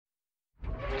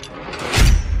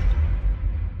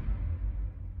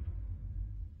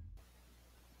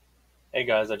Hey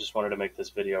guys, I just wanted to make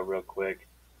this video real quick.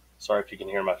 Sorry if you can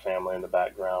hear my family in the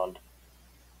background,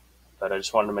 but I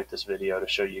just wanted to make this video to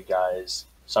show you guys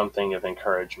something of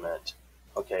encouragement.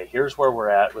 Okay, here's where we're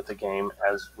at with the game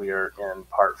as we are in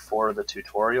part 4 of the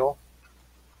tutorial.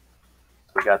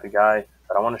 We got the guy,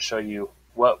 but I want to show you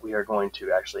what we are going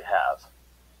to actually have.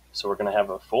 So we're going to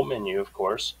have a full menu, of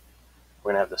course.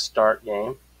 We're going to have the start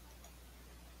game.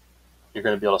 You're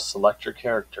going to be able to select your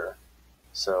character.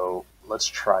 So let's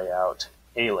try out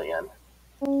Alien.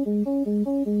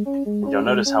 And you'll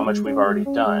notice how much we've already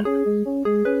done,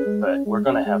 but we're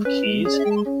going to have keys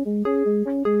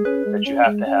that you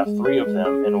have to have 3 of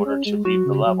them in order to leave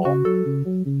the level.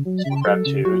 So we'll grab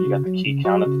 2. You got the key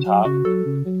count at the top.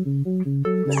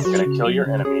 Then you're going to kill your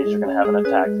enemies. You're going to have an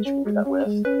attack that you can do that with.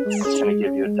 It's going to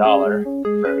give you $1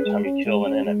 for every time you kill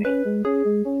an enemy.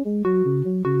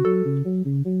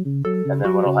 And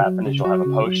then what will happen is you'll have a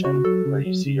potion where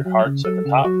you see your hearts at the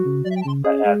top.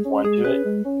 That adds 1 to it.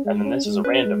 And then this is a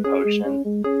random potion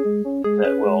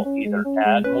that will either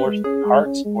add more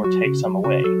hearts or take some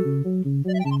away.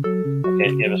 Okay,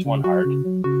 it gave us 1 heart.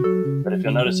 But if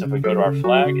you'll notice, if we go to our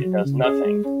flag, it does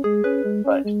nothing.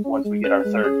 But once we get our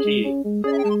 3rd key,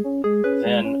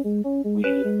 then we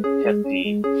hit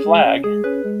the flag,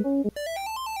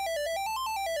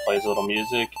 plays a little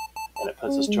music, and it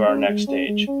puts us to our next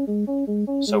stage.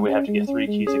 So we have to get 3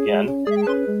 keys again.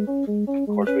 Of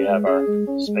course, we have our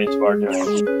spacebar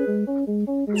doing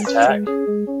the attack.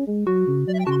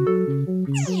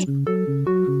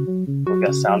 We've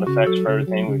got sound effects for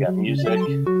everything. We've got music.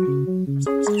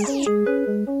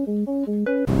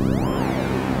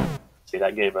 See,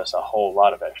 that gave us a whole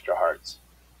lot of extra hearts.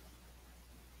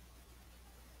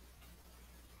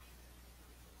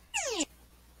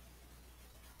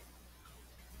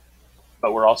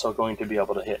 But we're also going to be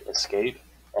able to hit escape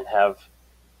and have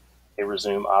a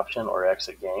resume option or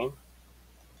exit game.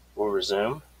 We'll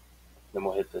resume, then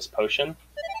we'll hit this potion.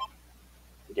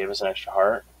 It gave us an extra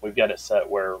heart. We've got it set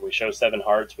where we show 7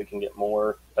 hearts, we can get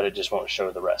more, but it just won't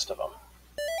show the rest of them.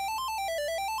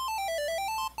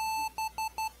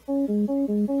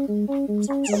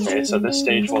 Okay, so this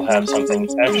stage will have something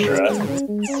extra. Of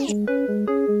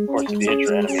course, if you hit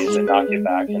your enemies, they knock you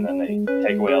back and then they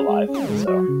take away a life.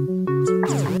 So.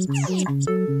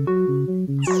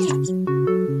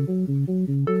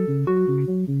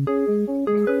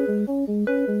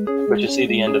 But you see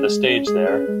the end of the stage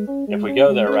there. If we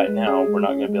go there right now, we're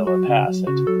not going to be able to pass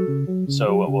it.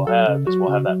 So what we'll have is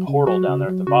we'll have that portal down there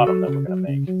at the bottom that we're going to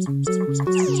make. And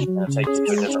it'll take you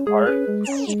to a different part.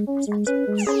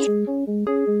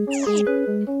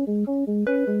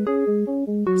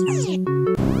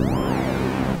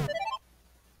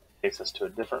 Takes us to a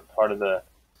different part of the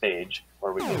stage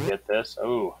where we can get this.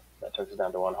 Oh, that took us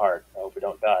down to 1 heart. I hope we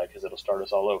don't die because it'll start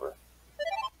us all over.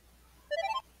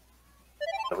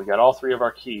 So we got all 3 of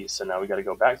our keys, so now we got to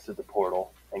go back through the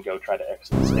portal and go try to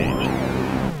exit the stage.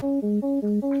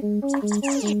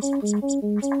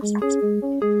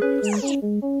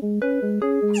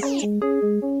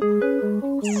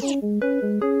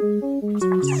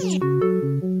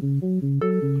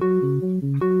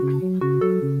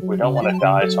 We don't want to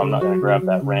die, so I'm not going to grab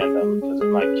that random because it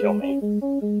might kill me.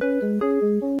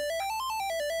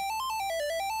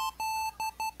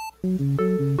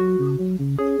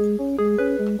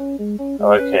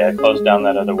 Okay, I closed down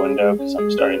that other window because I'm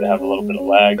starting to have a little bit of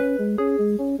lag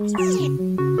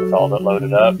with all that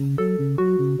loaded up. I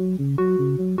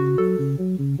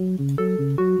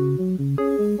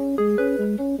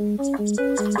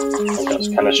think I was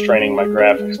kind of straining my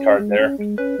graphics card there.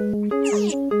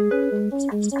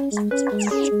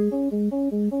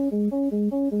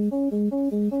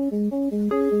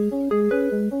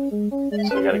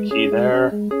 So we got a key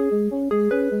there.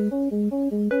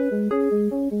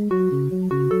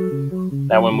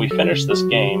 Now when we finish this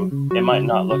game, it might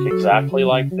not look exactly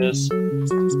like this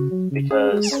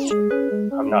because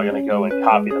I'm not going to go and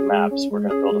copy the maps, we're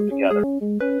going to build them together.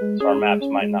 So our maps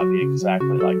might not be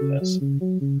exactly like this.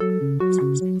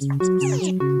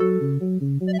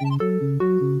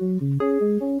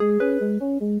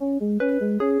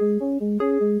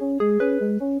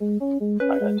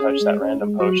 I'm going to touch that random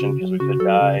potion because we could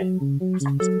die.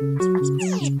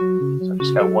 So I've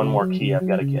just got 1 more key I've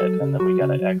got to get, and then we got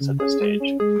to exit the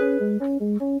stage.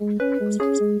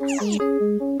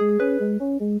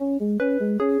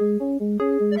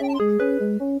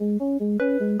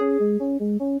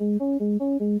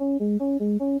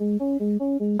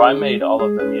 So I made all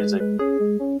of the music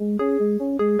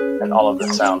and all of the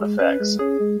sound effects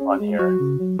on here.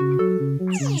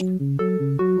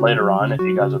 Later on, if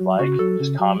you guys would like,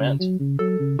 just comment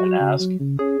and ask,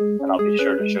 and and I'll be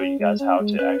sure to show you guys how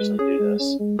to actually do this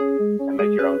and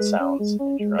make your own sounds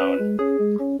and your own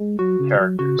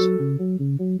characters.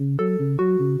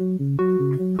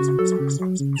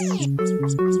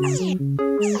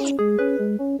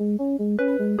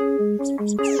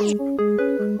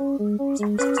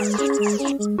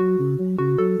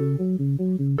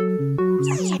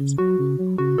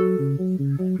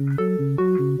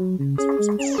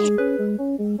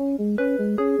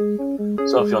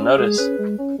 So if you'll notice,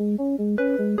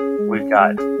 we've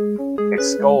got a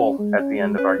skull at the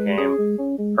end of our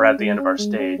game, or at the end of our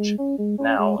stage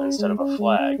now, instead of a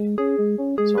flag.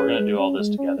 So we're going to do all this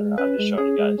together. I'm just showing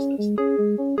you guys this.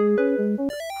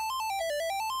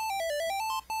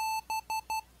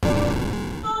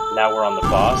 Now we're on the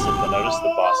boss. If you'll notice,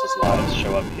 the boss's lives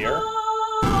show up here.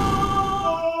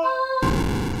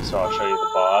 So I'll show you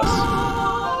the boss,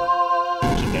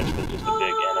 which is basically just a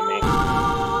big enemy.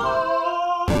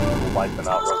 We'll wipe them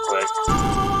out real quick.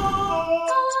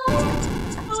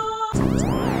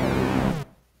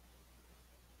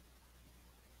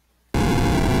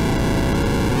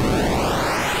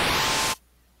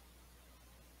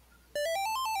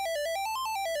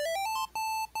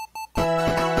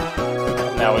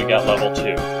 Now we got level 2. So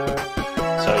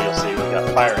you'll see we got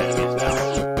fire enemies now.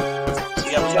 So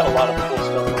yeah, we got a lot of cool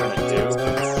stuff we're going to do.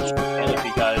 And if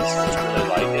you guys really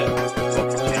like it, we'll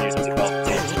continue to develop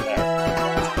games from there.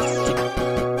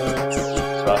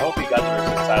 So I hope you guys are as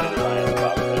excited as I am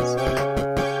about this.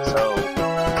 So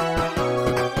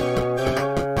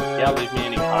yeah, leave me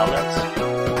any comments.